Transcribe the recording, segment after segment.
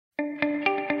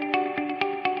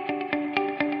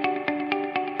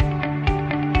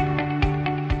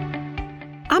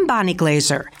I'm Bonnie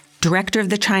Glaser, Director of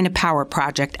the China Power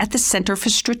Project at the Center for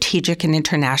Strategic and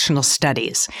International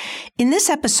Studies. In this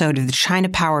episode of the China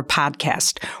Power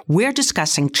Podcast, we're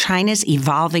discussing China's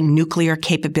evolving nuclear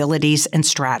capabilities and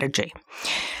strategy.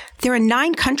 There are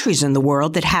 9 countries in the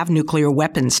world that have nuclear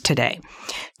weapons today.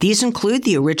 These include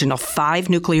the original 5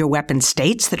 nuclear weapon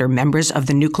states that are members of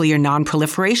the Nuclear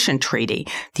Non-Proliferation Treaty: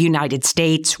 the United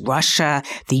States, Russia,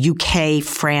 the UK,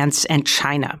 France, and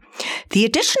China. The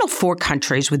additional 4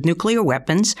 countries with nuclear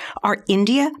weapons are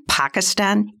India,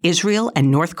 Pakistan, Israel,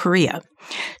 and North Korea.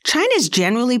 China is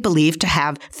generally believed to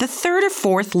have the 3rd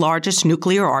or 4th largest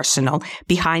nuclear arsenal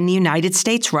behind the United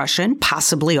States, Russia, and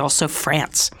possibly also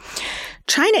France.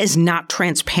 China is not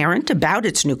transparent about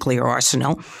its nuclear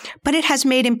arsenal, but it has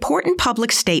made important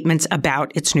public statements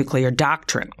about its nuclear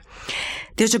doctrine.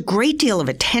 There's a great deal of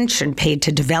attention paid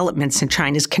to developments in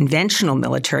China's conventional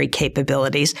military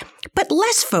capabilities, but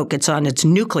less focus on its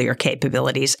nuclear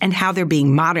capabilities and how they're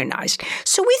being modernized.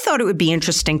 So we thought it would be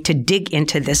interesting to dig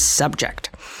into this subject.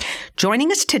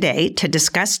 Joining us today to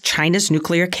discuss China's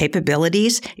nuclear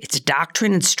capabilities, its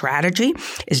doctrine and strategy,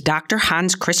 is Dr.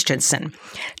 Hans Christensen.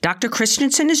 Dr.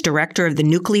 Christensen is director of the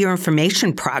Nuclear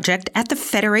Information Project at the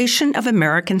Federation of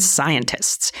American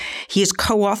Scientists. He is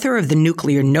co-author of the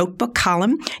Nuclear Notebook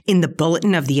column in the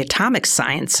Bulletin of the Atomic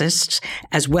Scientists,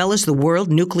 as well as the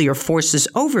World Nuclear Forces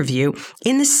Overview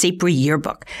in the SIPRI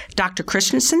Yearbook. Dr.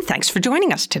 Christensen, thanks for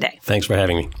joining us today. Thanks for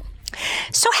having me.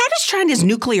 So how does China's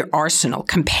nuclear arsenal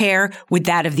compare with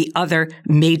that of the other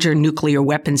major nuclear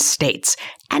weapons states?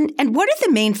 And what are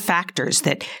the main factors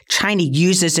that China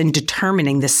uses in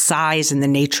determining the size and the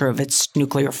nature of its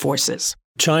nuclear forces?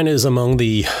 China is among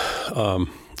the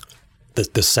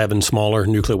 7 smaller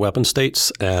nuclear weapon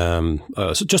states,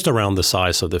 so just around the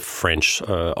size of the French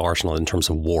arsenal in terms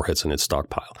of warheads in its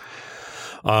stockpile.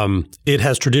 It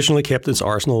has traditionally kept its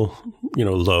arsenal,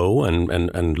 low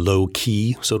and low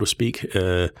key, so to speak,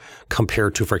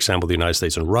 compared to, for example, the United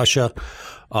States and Russia.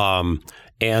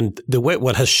 And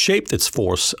what has shaped its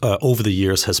force over the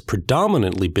years has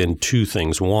predominantly been 2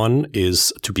 things. One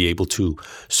is to be able to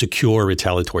secure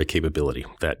retaliatory capability.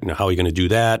 That how are you going to do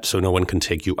that? So no one can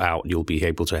take you out. You'll be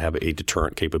able to have a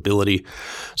deterrent capability.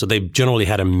 So they've generally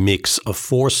had a mix of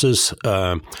forces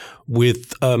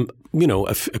with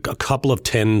a couple of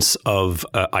tens of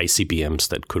ICBMs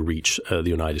that could reach the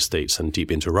United States and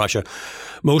deep into Russia.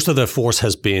 Most of the force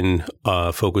has been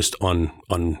focused on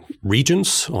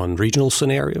regions, on regional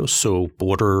scenarios, so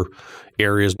border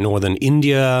areas, northern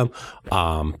India,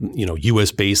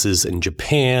 U.S. bases in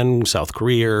Japan, South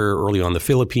Korea, early on the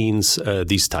Philippines,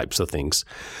 these types of things.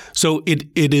 So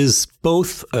it is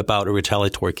both about a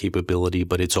retaliatory capability,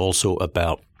 but it's also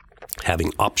about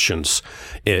having options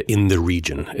in the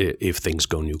region if things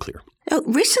go nuclear.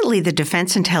 Recently, the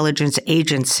Defense Intelligence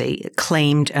Agency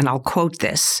claimed, and I'll quote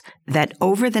this, that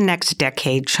over the next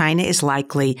decade, China is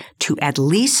likely to at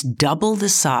least double the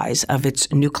size of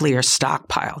its nuclear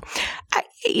stockpile.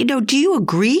 Do you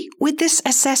agree with this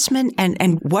assessment?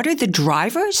 And what are the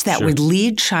drivers that would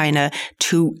lead China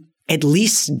to at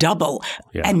least double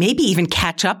and maybe even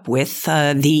catch up with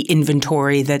the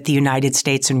inventory that the United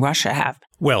States and Russia have?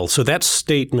 Well, so that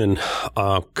statement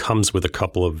comes with a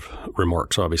couple of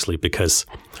remarks, obviously, because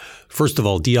first of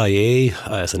all, DIA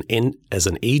as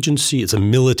an agency, it's a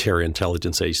military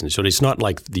intelligence agency. So it's not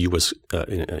like the U.S.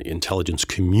 Intelligence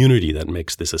community that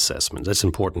makes this assessment. That's an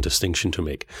important distinction to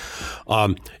make.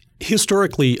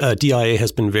 Historically, DIA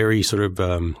has been very sort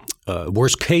of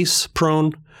worst case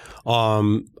prone.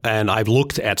 And I've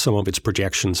looked at some of its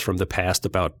projections from the past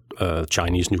about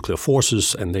Chinese nuclear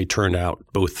forces, and they turned out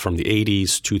both from the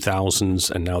 80s, 2000s,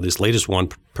 and now this latest one,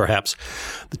 perhaps,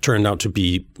 turned out to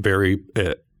be very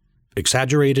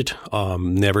exaggerated,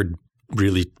 never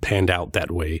really panned out that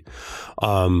way.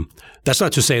 That's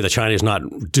not to say that China is not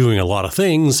doing a lot of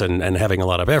things and having a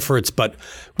lot of efforts, but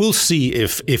we'll see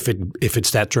if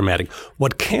it's that dramatic.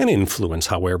 What can influence,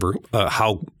 however,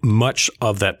 how much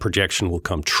of that projection will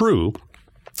come true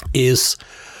is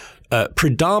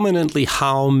predominantly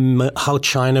how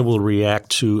China will react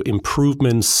to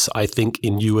improvements, I think,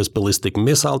 in U.S. ballistic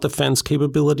missile defense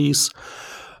capabilities.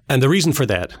 And the reason for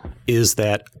that is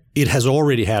that it has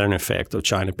already had an effect of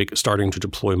China starting to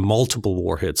deploy multiple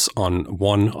warheads on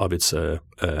one of its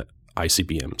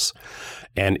ICBMs.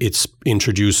 And it's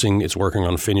working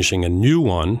on finishing a new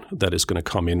one that is going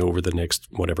to come in over the next,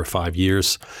 5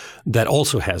 years that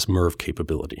also has MIRV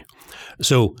capability.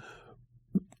 So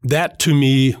that, to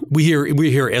me, we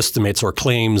hear estimates or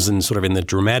claims and sort of in the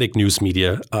dramatic news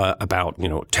media about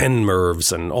 10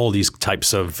 MIRVs and all these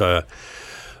types of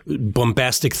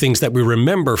bombastic things that we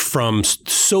remember from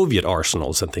Soviet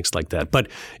arsenals and things like that. But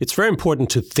it's very important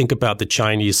to think about the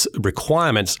Chinese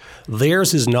requirements.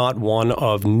 Theirs is not one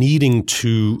of needing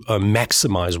to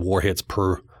maximize warheads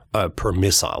per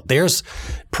missile.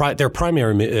 Their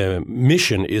primary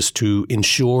mission is to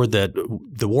ensure that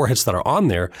the warheads that are on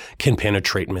there can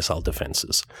penetrate missile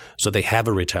defenses. So they have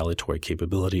a retaliatory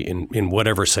capability in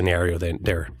whatever scenario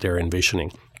they're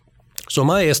envisioning. So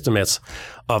my estimates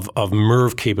of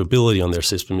MIRV capability on their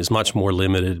system is much more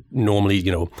limited, normally,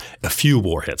 a few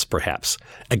warheads perhaps.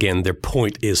 Again, their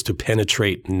point is to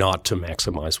penetrate, not to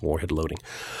maximize warhead loading.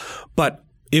 But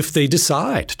if they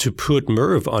decide to put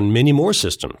MIRV on many more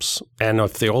systems, and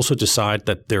if they also decide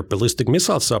that their ballistic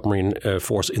missile submarine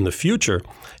force in the future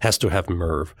has to have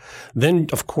MIRV, then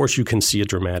of course you can see a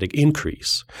dramatic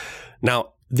increase.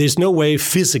 Now, there's no way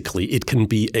physically it can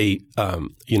be a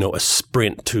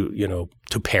sprint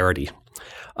to parity.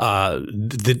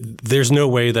 There's no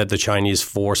way that the Chinese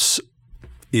force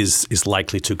is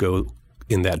likely to go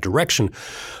in that direction.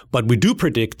 But we do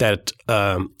predict that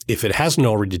if it hasn't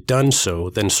already done so,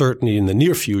 then certainly in the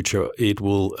near future it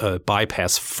will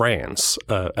bypass France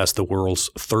as the world's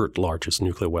third largest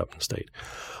nuclear weapon state.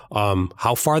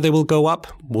 How far they will go up,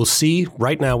 we'll see.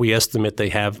 Right now, we estimate they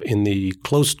have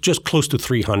just close to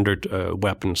 300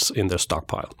 weapons in their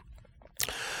stockpile.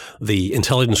 The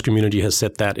intelligence community has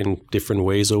said that in different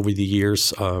ways over the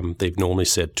years. They've normally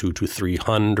said 200 to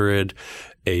 300,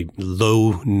 a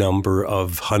low number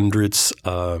of hundreds.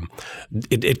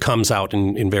 It comes out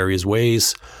in various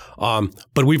ways.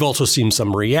 But we've also seen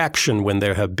some reaction when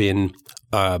there have been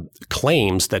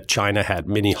claims that China had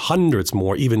many hundreds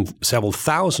more, even several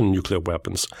thousand nuclear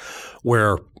weapons,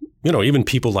 where even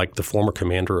people like the former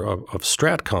commander of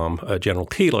Stratcom, General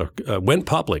Kaler, went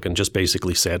public and just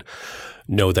basically said,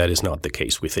 no, that is not the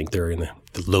case. We think they're in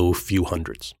the low few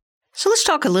hundreds. So let's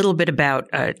talk a little bit about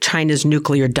China's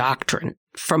nuclear doctrine.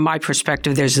 From my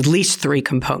perspective, there's at least three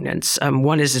components.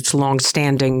 One is its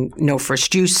longstanding no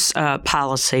first use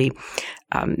policy.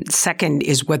 Second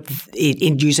is what,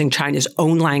 in using China's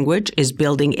own language, is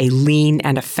building a lean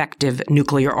and effective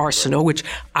nuclear arsenal, which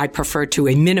I prefer to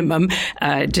a minimum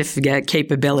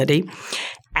capability,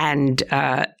 and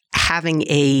having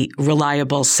a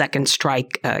reliable second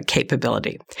strike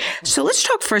capability. So let's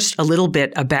talk first a little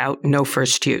bit about no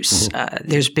first use.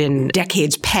 There's been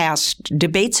decades past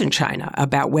debates in China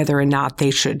about whether or not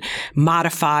they should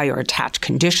modify or attach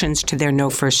conditions to their no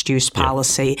first use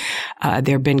policy.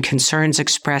 There have been concerns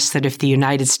expressed that if the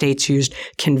United States used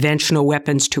conventional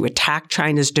weapons to attack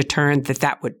China's deterrent,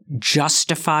 that would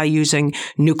justify using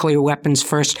nuclear weapons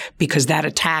first because that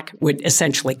attack would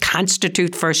essentially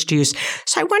constitute first use.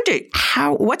 So I wonder,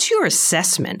 what's your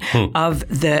assessment of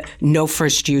the no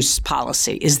first use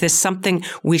policy? Is this something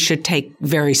we should take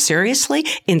very seriously?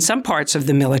 In some parts of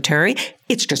the military,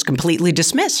 it's just completely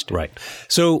dismissed. Right.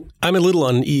 So I'm a little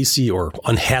uneasy or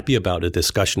unhappy about a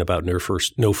discussion about no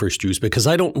first use because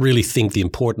I don't really think the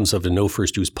importance of the no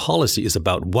first use policy is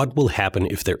about what will happen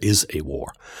if there is a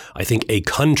war. I think a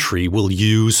country will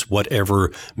use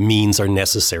whatever means are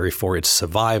necessary for its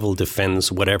survival,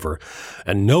 defense, whatever.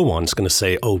 And no one's going to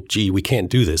say, oh, gee, we can't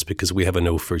do this because we have a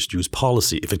no first use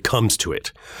policy if it comes to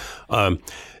it.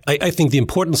 I think the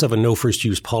importance of a no first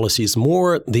use policy is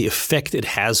more the effect it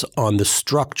has on the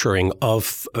structuring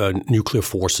of nuclear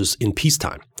forces in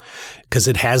peacetime, because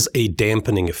it has a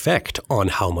dampening effect on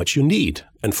how much you need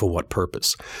and for what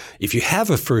purpose. If you have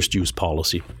a first use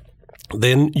policy,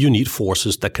 then you need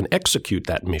forces that can execute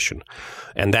that mission.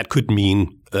 And that could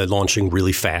mean launching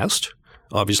really fast,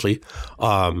 obviously.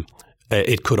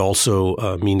 It could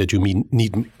also mean that you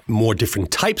need more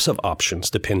different types of options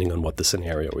depending on what the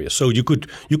scenario is. So you could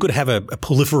have a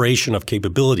proliferation of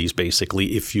capabilities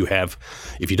basically if you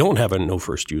don't have a no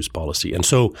first use policy. And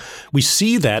so we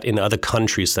see that in other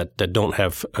countries that don't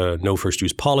have no first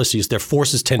use policies, their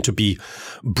forces tend to be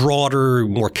broader,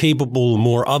 more capable,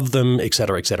 more of them, et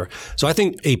cetera, et cetera. So I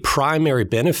think a primary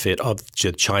benefit of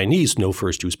the Chinese no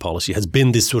first use policy has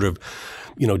been this sort of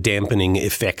dampening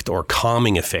effect or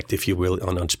calming effect, if you will,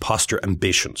 on posture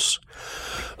ambitions.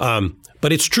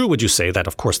 But it's true what you say that,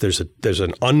 of course, there's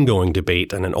an ongoing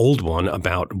debate and an old one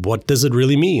about what does it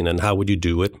really mean and how would you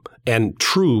do it. And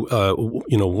true,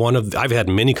 I've had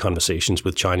many conversations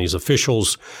with Chinese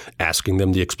officials asking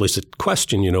them the explicit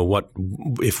question, what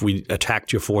if we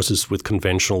attacked your forces with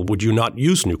conventional, would you not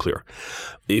use nuclear?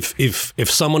 If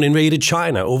someone invaded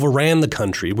China, overran the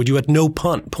country, would you at no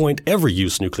point ever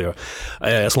use nuclear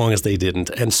as long as they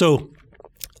didn't? And so,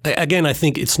 again, I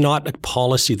think it's not a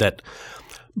policy that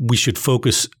we should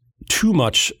focus too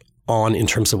much on in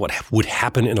terms of what would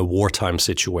happen in a wartime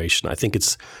situation. I think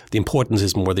the importance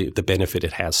is more the benefit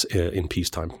it has in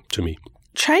peacetime to me.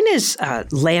 China's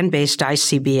land-based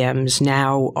ICBMs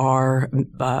now are,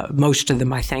 most of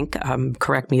them, I think,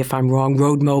 correct me if I'm wrong,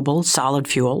 road mobile, solid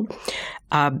fuel.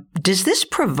 Does this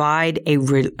provide a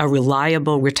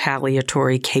reliable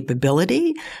retaliatory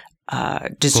capability?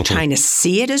 Does China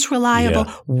see it as reliable?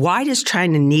 Yeah. Why does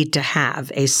China need to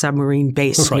have a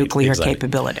submarine-based nuclear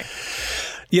capability?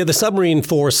 Yeah, the submarine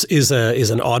force is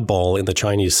an oddball in the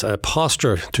Chinese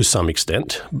posture to some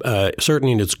extent,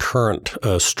 certainly in its current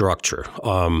structure.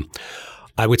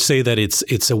 I would say that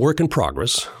it's a work in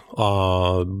progress.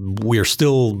 We're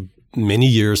still many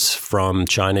years from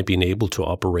China being able to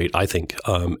operate, I think,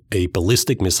 a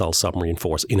ballistic missile submarine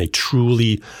force in a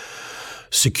truly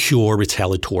secure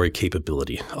retaliatory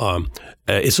capability.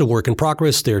 It's a work in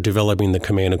progress. They're developing the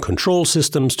command and control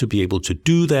systems to be able to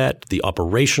do that, the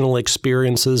operational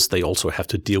experiences. They also have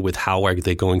to deal with how are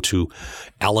they going to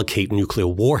allocate nuclear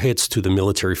warheads to the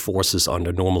military forces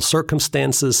under normal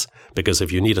circumstances. Because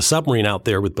if you need a submarine out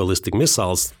there with ballistic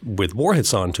missiles with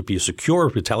warheads on to be a secure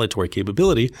retaliatory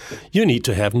capability, you need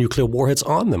to have nuclear warheads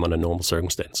on them under normal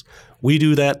circumstances. We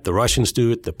do that. The Russians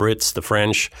do it, the Brits, the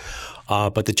French.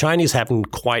 But the Chinese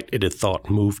haven't quite, it had thought,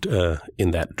 moved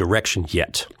in that direction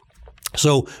yet.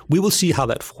 So we will see how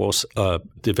that force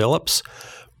develops.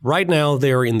 Right now,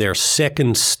 they're in their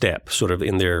second step, sort of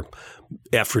in their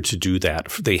effort to do that.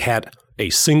 They had a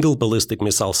single ballistic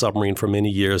missile submarine for many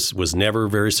years, was never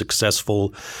very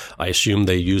successful. I assume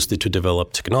they used it to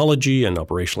develop technology and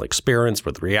operational experience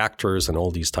with reactors and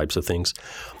all these types of things.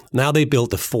 Now they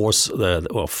built the force,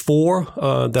 four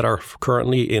that are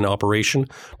currently in operation.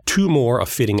 2 more are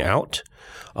fitting out.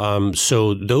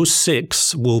 So those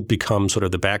 6 will become sort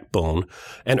of the backbone.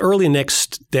 And early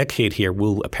next decade here,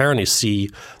 we'll apparently see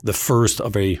the first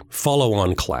of a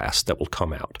follow-on class that will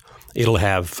come out. It'll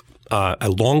have a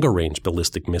longer range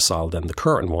ballistic missile than the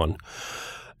current one.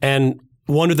 And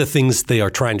one of the things they are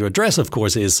trying to address, of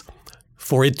course, is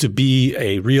for it to be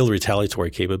a real retaliatory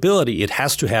capability, it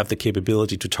has to have the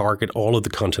capability to target all of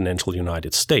the continental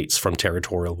United States from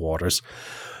territorial waters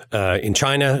in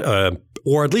China,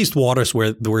 or at least waters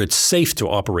where it's safe to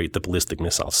operate the ballistic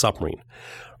missile submarine.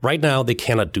 Right now, they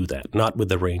cannot do that, not with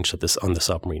the range on the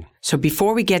submarine. So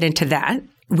before we get into that,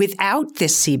 without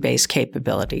this sea-based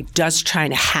capability, does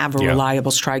China have a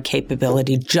reliable strike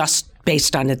capability just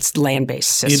based on its land-based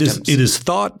systems? It is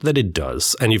thought that it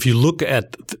does. And if you look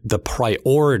at the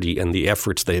priority and the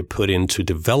efforts they have put into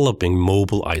developing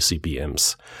mobile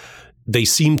ICBMs, they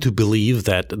seem to believe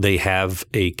that they have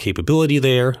a capability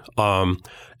there,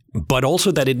 but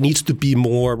also that it needs to be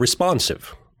more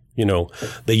responsive. You know,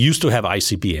 they used to have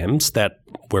ICBMs that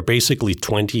were basically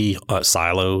 20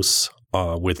 silos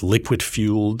with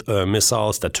liquid-fueled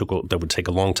missiles that would take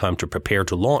a long time to prepare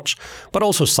to launch. But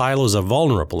also silos are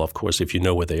vulnerable, of course, if you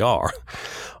know where they are.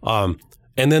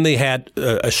 And then they had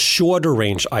a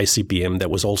shorter-range ICBM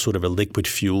that was also sort of a liquid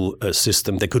fuel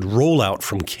system that could roll out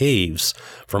from caves,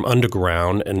 from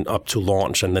underground and up to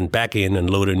launch, and then back in and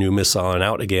load a new missile and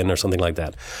out again or something like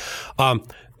that.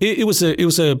 It was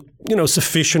a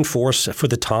sufficient force for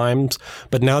the times,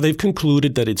 but now they've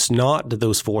concluded that it's not, that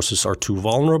those forces are too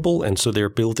vulnerable, and so they're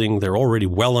already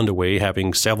well underway,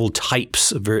 having several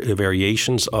types of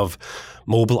variations of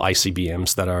mobile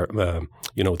ICBMs that are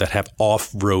that have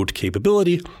off-road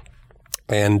capability.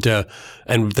 And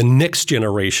the next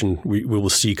generation we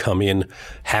will see come in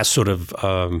has sort of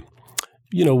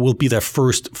will be their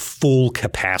first full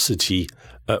capacity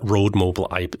road mobile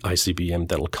ICBM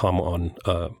that'll come on,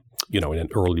 in an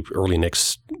early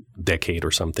next decade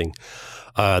or something.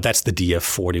 That's the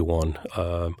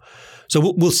DF-41. So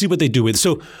we'll see what they do with it.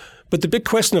 So, but the big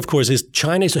question, of course, is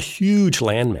China is a huge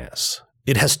landmass.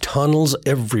 It has tunnels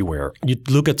everywhere. You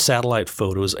look at satellite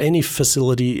photos, any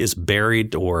facility is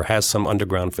buried or has some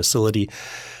underground facility.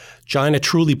 China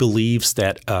truly believes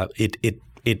that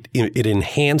it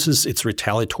enhances its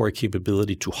retaliatory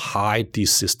capability to hide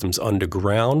these systems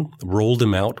underground, roll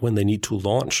them out when they need to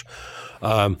launch.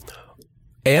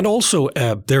 And also,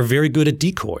 they're very good at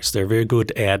decoys. They're very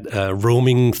good at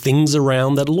roaming things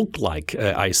around that look like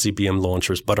ICBM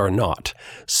launchers but are not.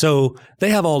 So they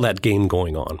have all that game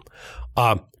going on.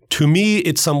 To me,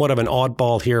 it's somewhat of an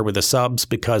oddball here with the subs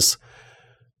because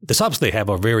the subs they have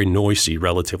are very noisy,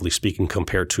 relatively speaking,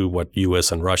 compared to what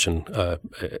U.S. and Russian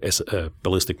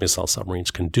ballistic missile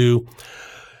submarines can do.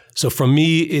 So for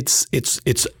me, it's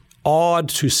odd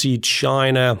to see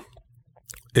China,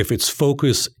 if its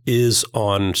focus is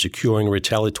on securing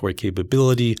retaliatory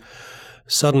capability,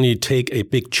 suddenly take a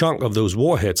big chunk of those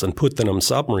warheads and put them on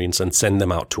submarines and send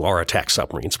them out to our attack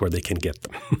submarines where they can get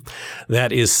them.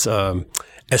 That is a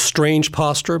strange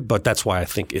posture, but that's why I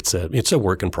think it's a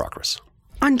work in progress.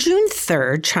 On June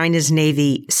 3rd, China's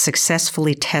Navy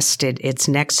successfully tested its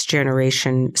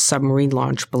next-generation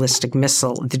submarine-launched ballistic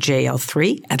missile, the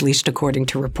JL-3, at least according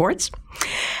to reports.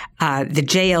 The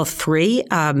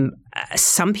JL-3,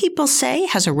 some people say,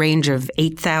 has a range of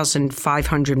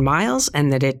 8,500 miles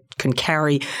and that it can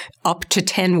carry up to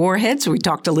 10 warheads. We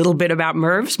talked a little bit about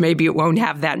MIRVs. Maybe it won't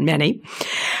have that many.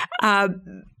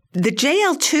 The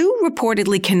JL-2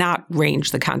 reportedly cannot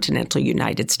range the continental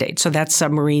United States. So that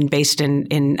submarine based in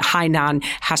Hainan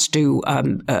has to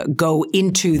go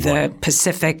into the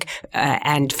Pacific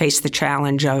and face the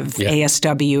challenge of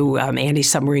ASW,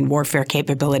 anti-submarine warfare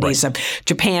capabilities of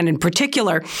Japan in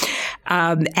particular.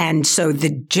 And so the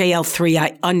JL-3,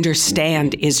 I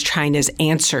understand, is China's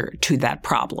answer to that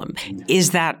problem.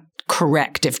 Is that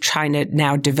correct? If China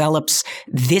now develops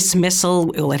this missile,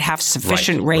 will it have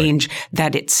sufficient range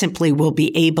that it simply will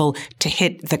be able to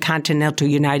hit the continental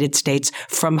United States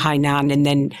from Hainan, and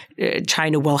then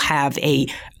China will have a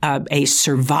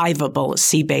survivable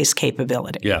sea-based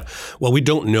capability? Yeah. Well, we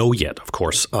don't know yet, of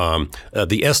course.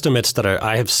 The estimates that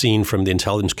I have seen from the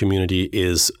intelligence community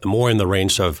is more in the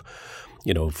range of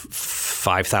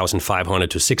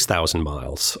 5,500 to 6,000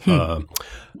 miles.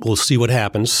 We'll see what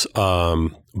happens.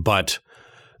 But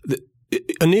the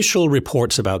initial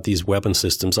reports about these weapon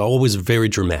systems are always very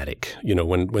dramatic.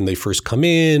 When they first come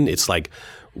in, it's like,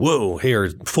 whoa,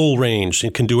 here, full range,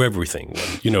 it can do everything.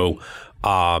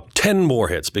 10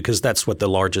 warheads, because that's what the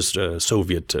largest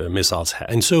Soviet missiles had.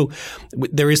 And so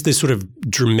there is this sort of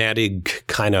dramatic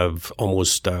kind of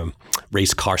almost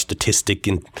race car statistic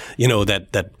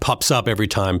that pops up every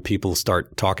time people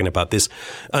start talking about this.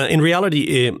 In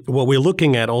reality, what we're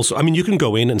looking at also, you can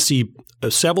go in and see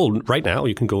several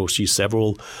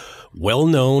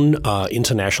well-known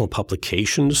international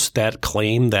publications that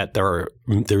claim that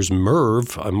there's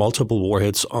MIRV, multiple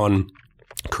warheads on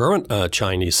current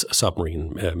Chinese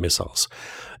submarine missiles.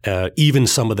 Even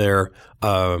some of their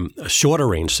shorter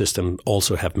range systems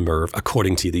also have MIRV,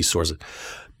 according to these sources.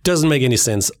 Doesn't make any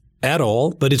sense at all,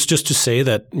 but it's just to say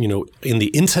that, in the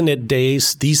internet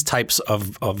days, these types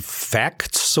of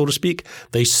facts, so to speak,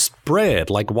 they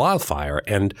spread like wildfire.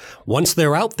 And once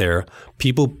they're out there,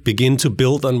 people begin to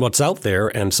build on what's out there,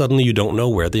 and suddenly you don't know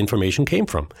where the information came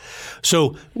from.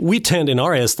 So we tend in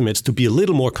our estimates to be a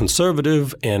little more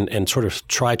conservative and sort of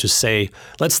try to say,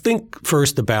 let's think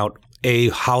first about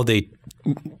how they,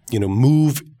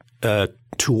 move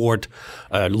toward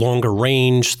longer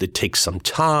range. That takes some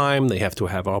time. They have to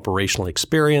have operational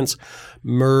experience.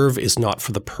 MIRV is not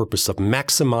for the purpose of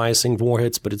maximizing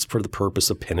warheads, but it's for the purpose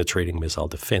of penetrating missile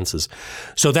defenses.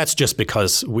 So that's just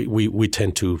because we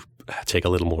tend to take a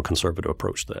little more conservative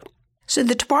approach to that. So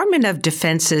the Department of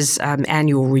Defense's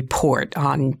annual report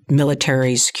on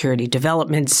military security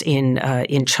developments in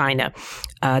China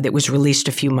that was released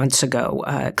a few months ago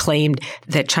claimed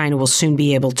that China will soon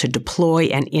be able to deploy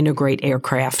and integrate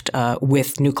aircraft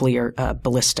with nuclear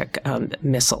ballistic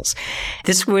missiles.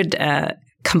 This would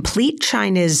complete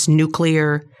China's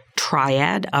nuclear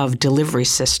triad of delivery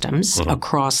systems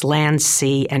across land,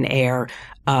 sea, and air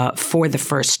for the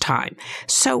first time.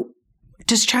 So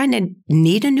does China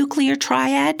need a nuclear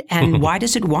triad, and why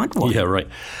does it want one? Yeah, right.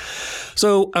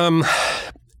 So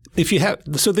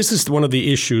this is one of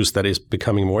the issues that is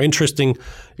becoming more interesting.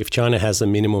 If China has a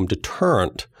minimum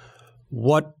deterrent,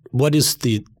 what is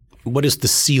the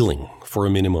ceiling for a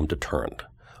minimum deterrent?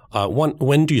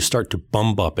 When do you start to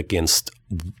bump up against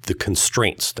the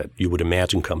constraints that you would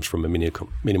imagine comes from a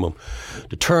minimum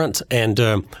deterrent? And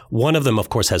one of them, of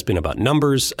course, has been about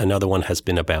numbers. Another one has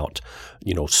been about,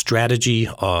 strategy.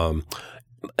 But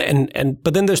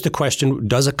then there's the question: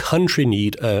 does a country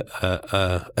need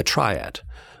a triad?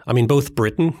 Both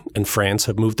Britain and France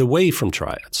have moved away from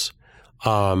triads.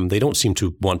 They don't seem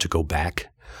to want to go back.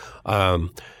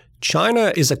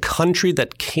 China is a country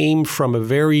that came from a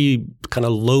very kind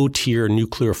of low-tier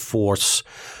nuclear force,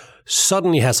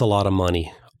 suddenly has a lot of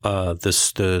money.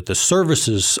 The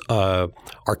services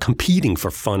are competing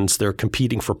for funds. They're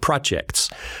competing for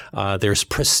projects. There's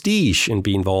prestige in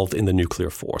being involved in the nuclear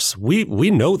force.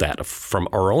 We know that from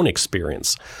our own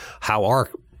experience, how our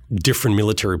different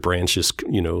military branches,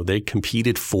 they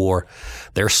competed for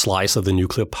their slice of the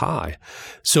nuclear pie.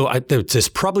 So there's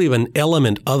probably an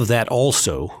element of that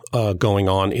also going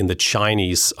on in the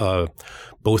Chinese,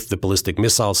 both the ballistic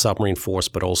missile submarine force,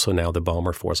 but also now the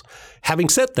bomber force. Having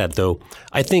said that, though,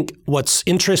 I think what's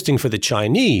interesting for the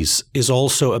Chinese is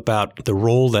also about the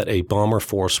role that a bomber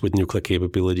force with nuclear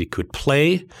capability could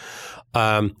play.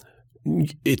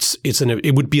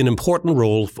 It would be an important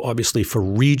role, obviously, for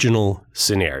regional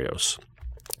scenarios,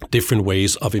 different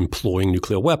ways of employing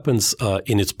nuclear weapons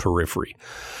in its periphery.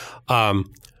 I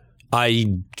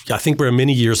think we're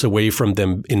many years away from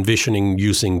them envisioning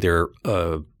using their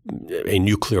a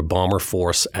nuclear bomber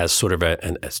force as sort of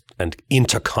an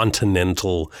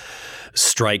intercontinental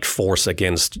strike force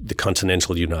against the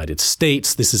continental United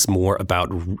States. This is more about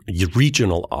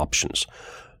regional options.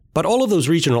 But all of those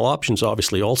regional options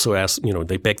obviously also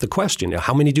they beg the question,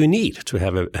 how many do you need to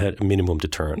have a minimum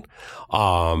deterrent?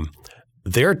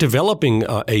 They're developing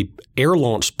a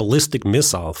air-launched ballistic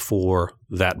missile for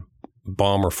that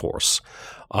bomber force,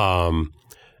 a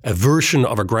version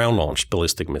of a ground-launched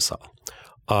ballistic missile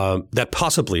that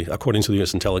possibly, according to the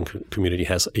U.S. intelligence community,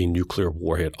 has a nuclear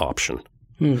warhead option.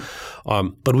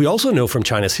 But we also know from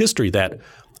China's history that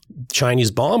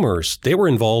Chinese bombers, they were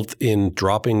involved in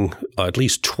dropping at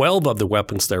least 12 of the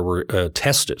weapons that were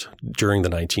tested during the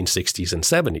 1960s and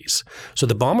 70s. So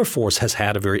the bomber force has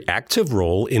had a very active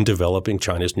role in developing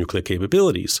China's nuclear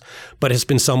capabilities, but has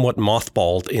been somewhat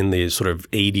mothballed in the sort of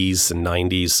 80s and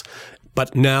 90s.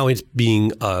 But now it's being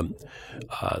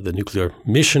the nuclear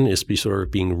mission is sort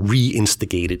of being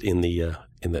reinstigated in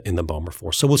the bomber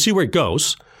force. So we'll see where it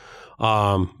goes.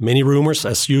 Many rumors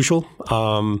as usual.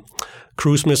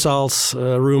 Cruise missiles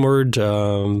rumored,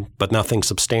 but nothing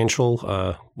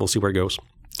substantial. We'll see where it goes.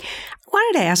 I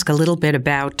wanted to ask a little bit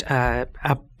about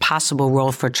a possible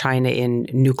role for China in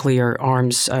nuclear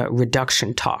arms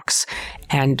reduction talks.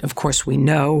 And, of course, we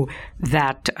know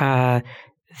that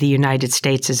the United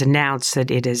States has announced that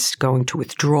it is going to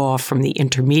withdraw from the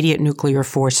Intermediate Nuclear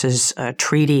Forces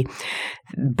Treaty.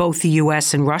 Both the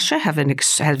U.S. and Russia have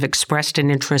expressed an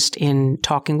interest in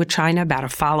talking with China about a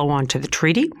follow-on to the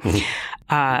treaty.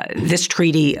 This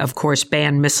treaty, of course,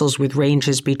 banned missiles with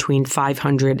ranges between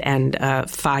 500 and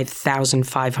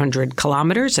 5,500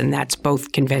 kilometers, and that's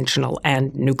both conventional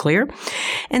and nuclear.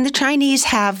 And the Chinese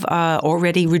have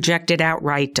already rejected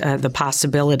outright the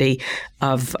possibility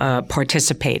of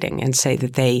participating and say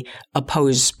that they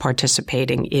oppose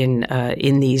participating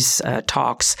in these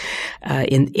talks.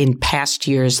 In past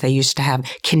years, they used to have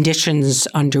conditions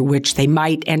under which they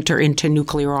might enter into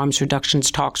nuclear arms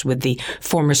reductions talks with the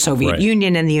former Soviet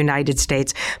Union and the United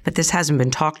States, but this hasn't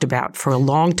been talked about for a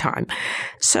long time.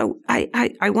 So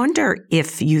I wonder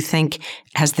if you think,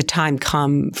 has the time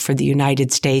come for the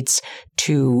United States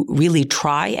to really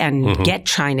try and get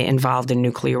China involved in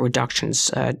nuclear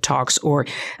reductions talks, or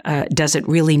does it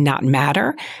really not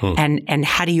matter? And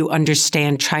how do you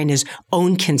understand China's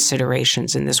own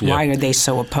considerations in this? Why are they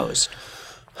so opposed?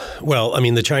 Well, I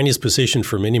mean, the Chinese position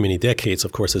for many, many decades,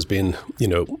 of course, has been,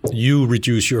 you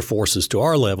reduce your forces to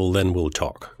our level, then we'll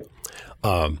talk.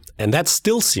 And that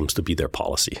still seems to be their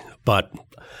policy. But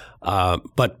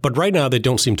right now, they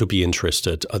don't seem to be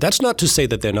interested. That's not to say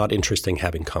that they're not interested in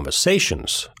having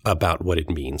conversations about what it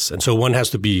means. And so one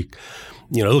has to be,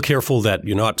 a little careful that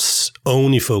you're not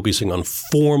only focusing on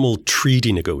formal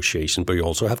treaty negotiation, but you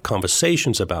also have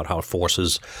conversations about how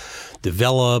forces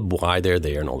develop, why they're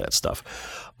there, and all that stuff.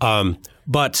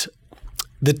 But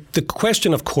the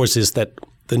question, of course, is that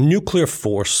the nuclear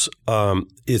force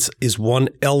is one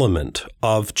element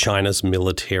of China's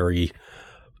military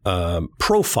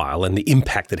profile and the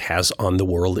impact it has on the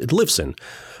world it lives in.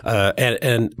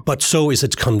 But so is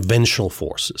its conventional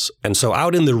forces. And so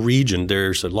out in the region,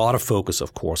 there's a lot of focus,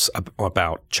 of course,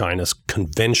 about China's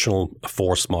conventional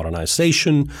force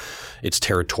modernization, its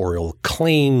territorial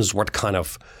claims, what kind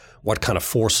of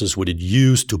forces would it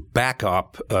use to back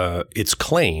up its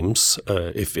claims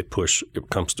if it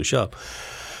comes to shove.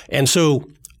 And so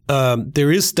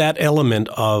there is that element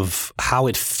of how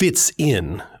it fits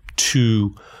in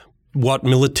to what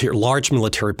large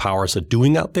military powers are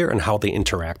doing out there and how they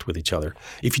interact with each other.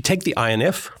 If you take the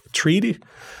INF Treaty,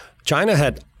 China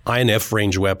had INF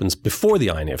range weapons before the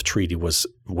INF Treaty was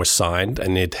signed,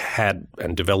 and it had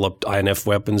and developed INF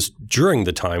weapons during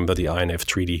the time that the INF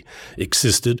Treaty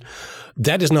existed.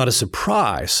 That is not a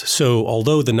surprise. So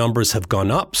although the numbers have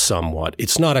gone up somewhat,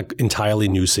 it's not an entirely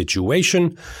new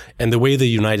situation. And the way the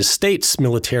United States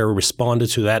military responded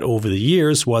to that over the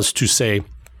years was to say,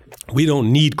 we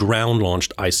don't need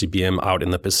ground-launched ICBM out in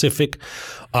the Pacific.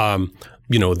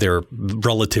 there are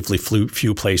relatively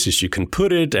few places you can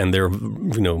put it, and they're,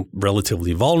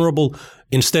 relatively vulnerable.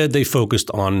 Instead, they focused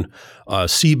on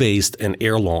sea-based and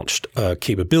air-launched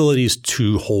capabilities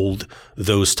to hold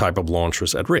those type of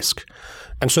launchers at risk.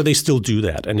 And so they still do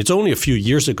that. And it's only a few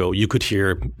years ago you could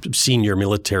hear senior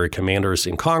military commanders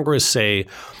in Congress say,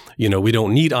 we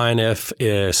don't need INF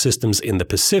systems in the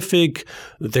Pacific.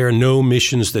 There are no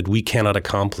missions that we cannot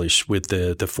accomplish with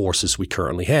the forces we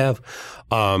currently have.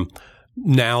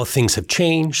 Now things have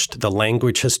changed. The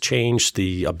language has changed.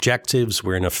 The objectives.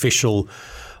 We're in official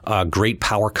great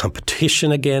power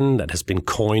competition again that has been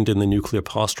coined in the Nuclear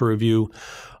Posture Review.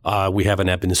 We have an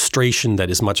administration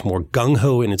that is much more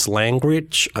gung-ho in its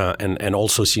language and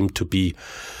also seem to be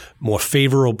more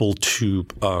favorable to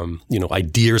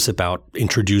ideas about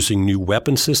introducing new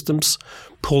weapon systems.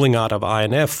 Pulling out of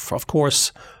INF, of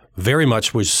course, very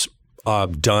much was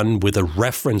done with a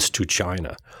reference to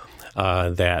China,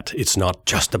 that it's not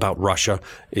just about Russia,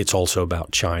 it's also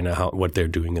about China, what they're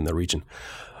doing in the region.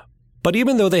 But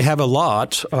even though they have a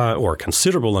lot or a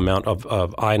considerable amount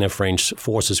of INF range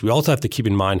forces, we also have to keep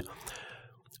in mind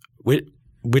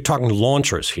we're talking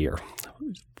launchers here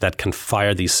that can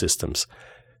fire these systems.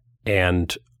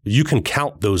 And you can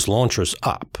count those launchers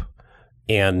up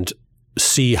and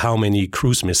see how many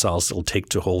cruise missiles it'll take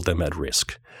to hold them at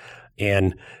risk.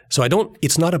 And so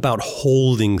it's not about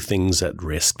holding things at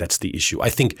risk. That's the issue. I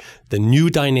think the new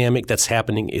dynamic that's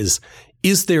happening is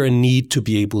there a need to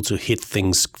be able to hit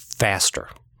things faster?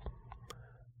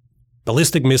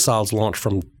 Ballistic missiles launched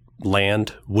from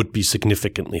land would be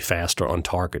significantly faster on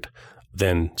target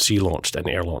than sea-launched and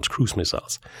air-launched cruise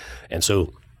missiles. And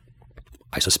so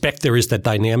I suspect there is that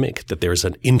dynamic, that there is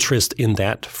an interest in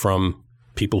that from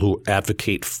people who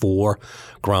advocate for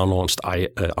ground-launched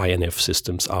INF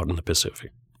systems out in the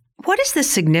Pacific. What is the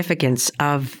significance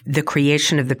of the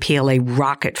creation of the PLA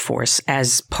Rocket Force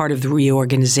as part of the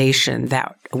reorganization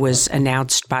that was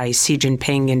announced by Xi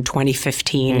Jinping in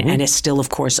 2015 and is still, of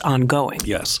course, ongoing?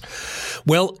 Yes.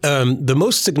 Well, the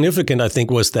most significant, I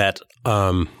think, was that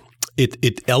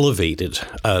it elevated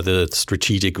the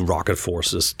strategic rocket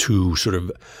forces to sort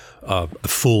of a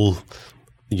full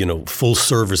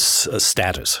service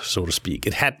status, so to speak.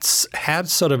 It had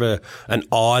sort of an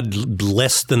odd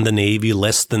less than the Navy,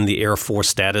 less than the Air Force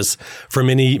status for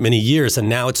many, many years. And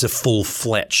now it's a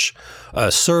full-fledged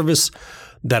service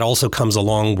that also comes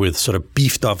along with sort of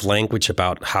beefed up language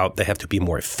about how they have to be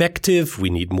more effective. We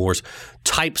need more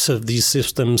types of these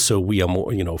systems, so we are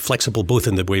more, flexible both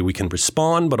in the way we can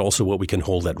respond, but also what we can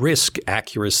hold at risk,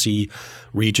 accuracy,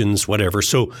 regions, whatever.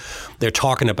 So they're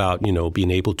talking about,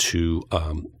 being able to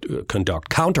conduct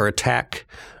counterattack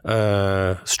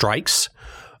strikes,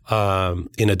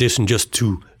 in addition just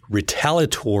to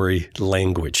retaliatory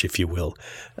language, if you will.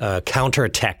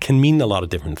 Counterattack can mean a lot of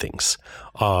different things.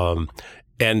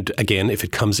 And again, if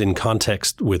it comes in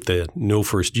context with the no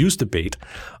first use debate,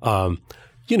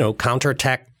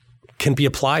 counterattack can be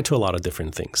applied to a lot of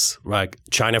different things. Right?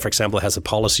 China, for example, has a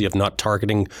policy of not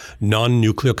targeting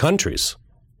non-nuclear countries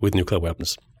with nuclear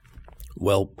weapons.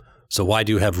 Well, so why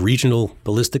do you have regional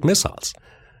ballistic missiles?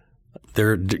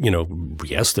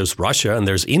 Yes, there's Russia and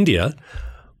there's India,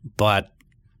 but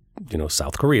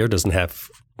South Korea doesn't have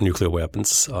nuclear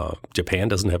weapons. Japan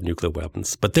doesn't have nuclear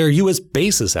weapons. But there are U.S.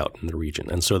 bases out in the region,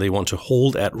 and so they want to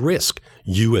hold at risk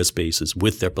U.S. bases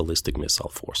with their ballistic missile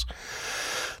force.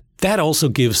 That also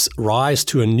gives rise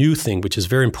to a new thing, which is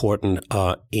very important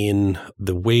in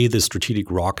the way the strategic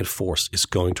rocket force is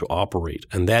going to operate,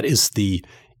 and that is the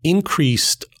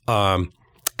increased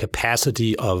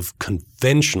capacity of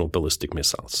conventional ballistic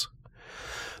missiles.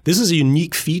 This is a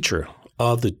unique feature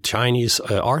of the Chinese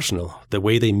arsenal, the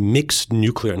way they mix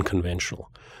nuclear and conventional.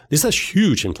 This has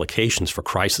huge implications for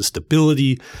crisis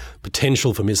stability,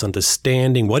 potential for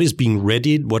misunderstanding, what is being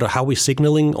readied, how we're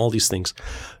signaling, all these things.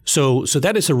 So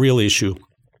that is a real issue.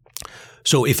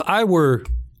 So if I were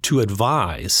to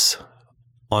advise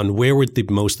on where would the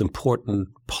most important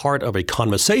part of a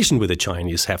conversation with the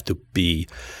Chinese have to be,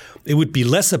 it would be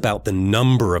less about the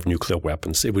number of nuclear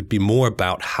weapons. It would be more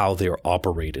about how they're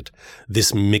operated.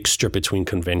 This mixture between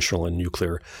conventional and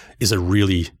nuclear is a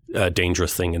really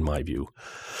dangerous thing in my view.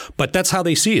 But that's how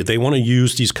they see it. They want to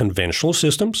use these conventional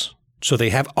systems, so they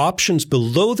have options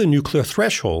below the nuclear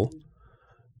threshold.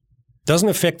 Doesn't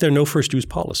affect their no first use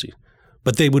policy,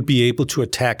 but they would be able to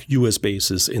attack U.S.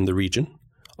 bases in the region,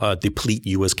 deplete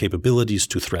U.S. capabilities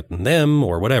to threaten them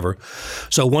or whatever.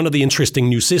 So one of the interesting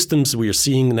new systems we are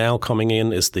seeing now coming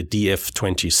in is the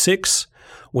DF-26,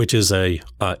 which is a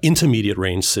intermediate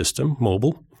range system,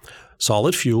 mobile,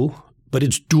 solid fuel, but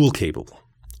it's dual capable.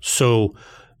 So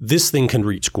this thing can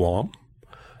reach Guam,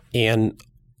 and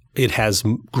it has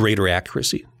greater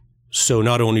accuracy. So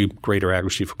not only greater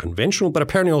accuracy for conventional, but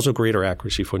apparently also greater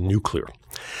accuracy for nuclear.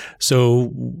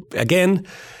 So again,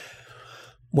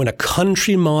 when a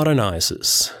country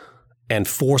modernizes and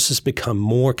forces become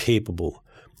more capable,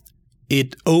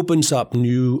 it opens up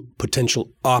new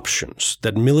potential options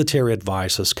that military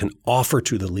advisors can offer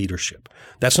to the leadership.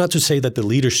 That's not to say that the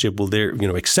leadership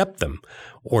will accept them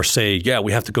or say, yeah,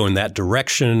 we have to go in that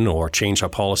direction or change our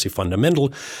policy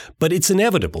fundamental. But it's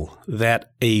inevitable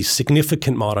that a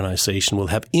significant modernization will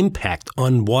have impact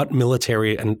on what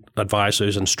military and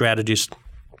advisors and strategists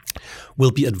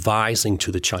will be advising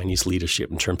to the Chinese leadership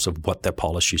in terms of what their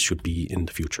policies should be in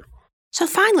the future. So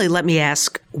finally, let me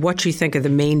ask what you think are the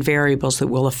main variables that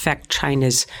will affect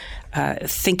China's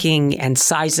thinking and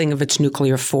sizing of its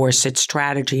nuclear force, its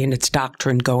strategy, and its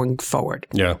doctrine going forward.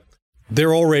 Yeah.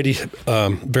 They're already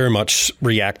very much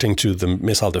reacting to the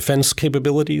missile defense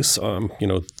capabilities.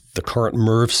 The current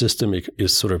MIRV system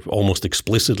is sort of almost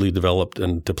explicitly developed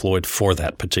and deployed for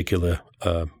that particular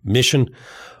mission.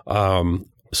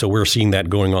 So we're seeing that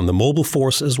going on the mobile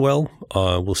force as well.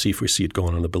 We'll see if we see it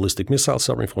going on the ballistic missile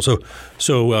submarine force.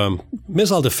 So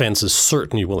missile defenses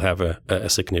certainly will have a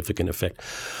significant effect.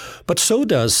 But so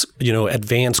does,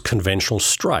 advanced conventional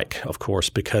strike, of course,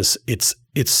 because it's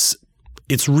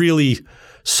really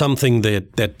something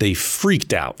that they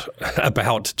freaked out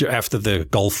about after the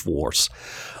Gulf Wars.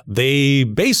 They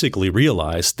basically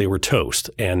realized they were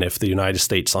toast. And if the United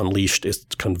States unleashed its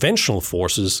conventional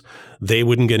forces, they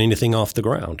wouldn't get anything off the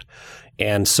ground.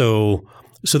 And so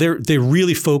they're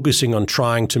really focusing on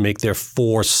trying to make their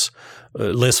force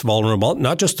less vulnerable,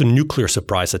 not just to nuclear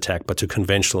surprise attack, but to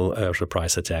conventional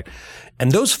surprise attack.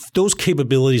 And those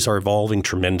capabilities are evolving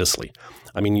tremendously.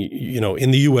 I mean,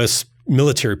 in the U.S.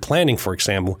 military planning, for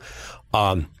example,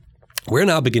 we're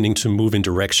now beginning to move in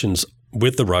directions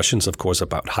with the Russians, of course,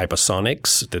 about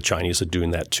hypersonics. The Chinese are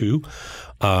doing that too.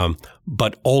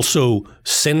 But also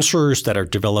sensors that are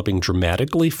developing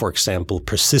dramatically, for example,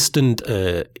 persistent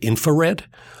infrared,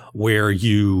 where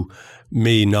you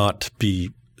may not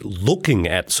be looking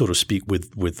at, so to speak,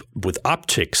 with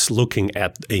optics, looking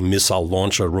at a missile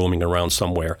launcher roaming around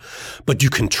somewhere, but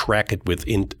you can track it with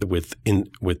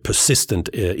persistent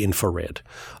infrared.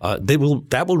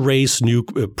 That will raise new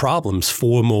problems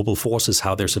for mobile forces,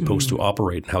 how they're supposed to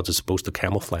operate and how they're supposed to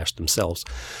camouflage themselves.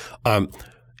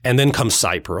 And then comes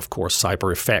cyber, of course,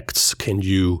 cyber effects. Can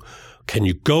you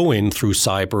go in through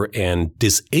cyber and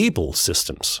disable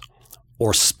systems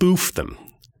or spoof them?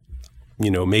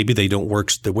 Maybe they don't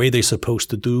work the way they're supposed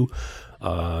to do.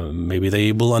 Maybe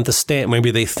they will understand.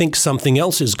 Maybe they think something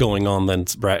else is going on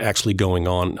than's actually going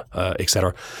on, et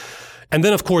cetera. And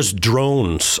then, of course,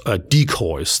 drones,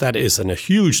 decoys. That is a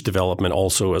huge development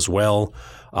also as well.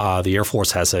 The Air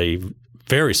Force has a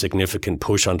very significant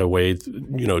push underway.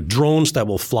 Drones that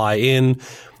will fly in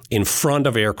front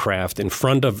of aircraft, in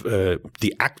front of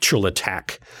the actual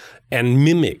attack, and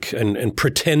mimic and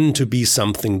pretend to be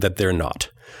something that they're not.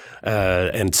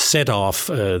 And set off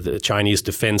the Chinese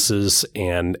defenses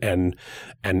and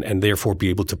therefore be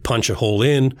able to punch a hole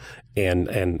in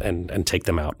and take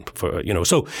them out.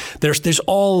 So there's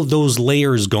all those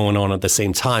layers going on at the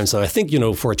same time. So I think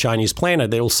for a Chinese planner,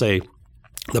 they'll say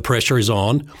the pressure is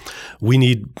on. We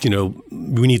need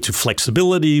to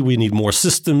flexibility. We need more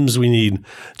systems. We need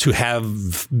to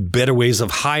have better ways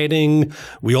of hiding.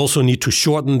 We also need to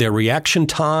shorten their reaction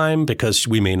time because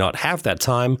we may not have that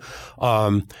time.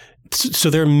 So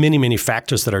there are many, many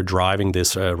factors that are driving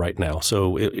this right now.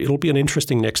 So it'll be an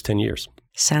interesting next 10 years.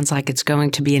 Sounds like it's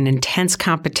going to be an intense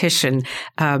competition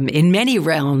in many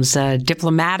realms,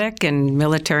 diplomatic and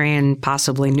military and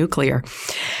possibly nuclear.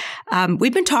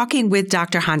 We've been talking with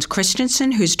Dr. Hans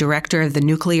Christensen, who's director of the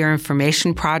Nuclear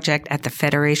Information Project at the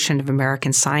Federation of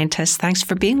American Scientists. Thanks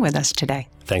for being with us today.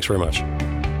 Thanks very much.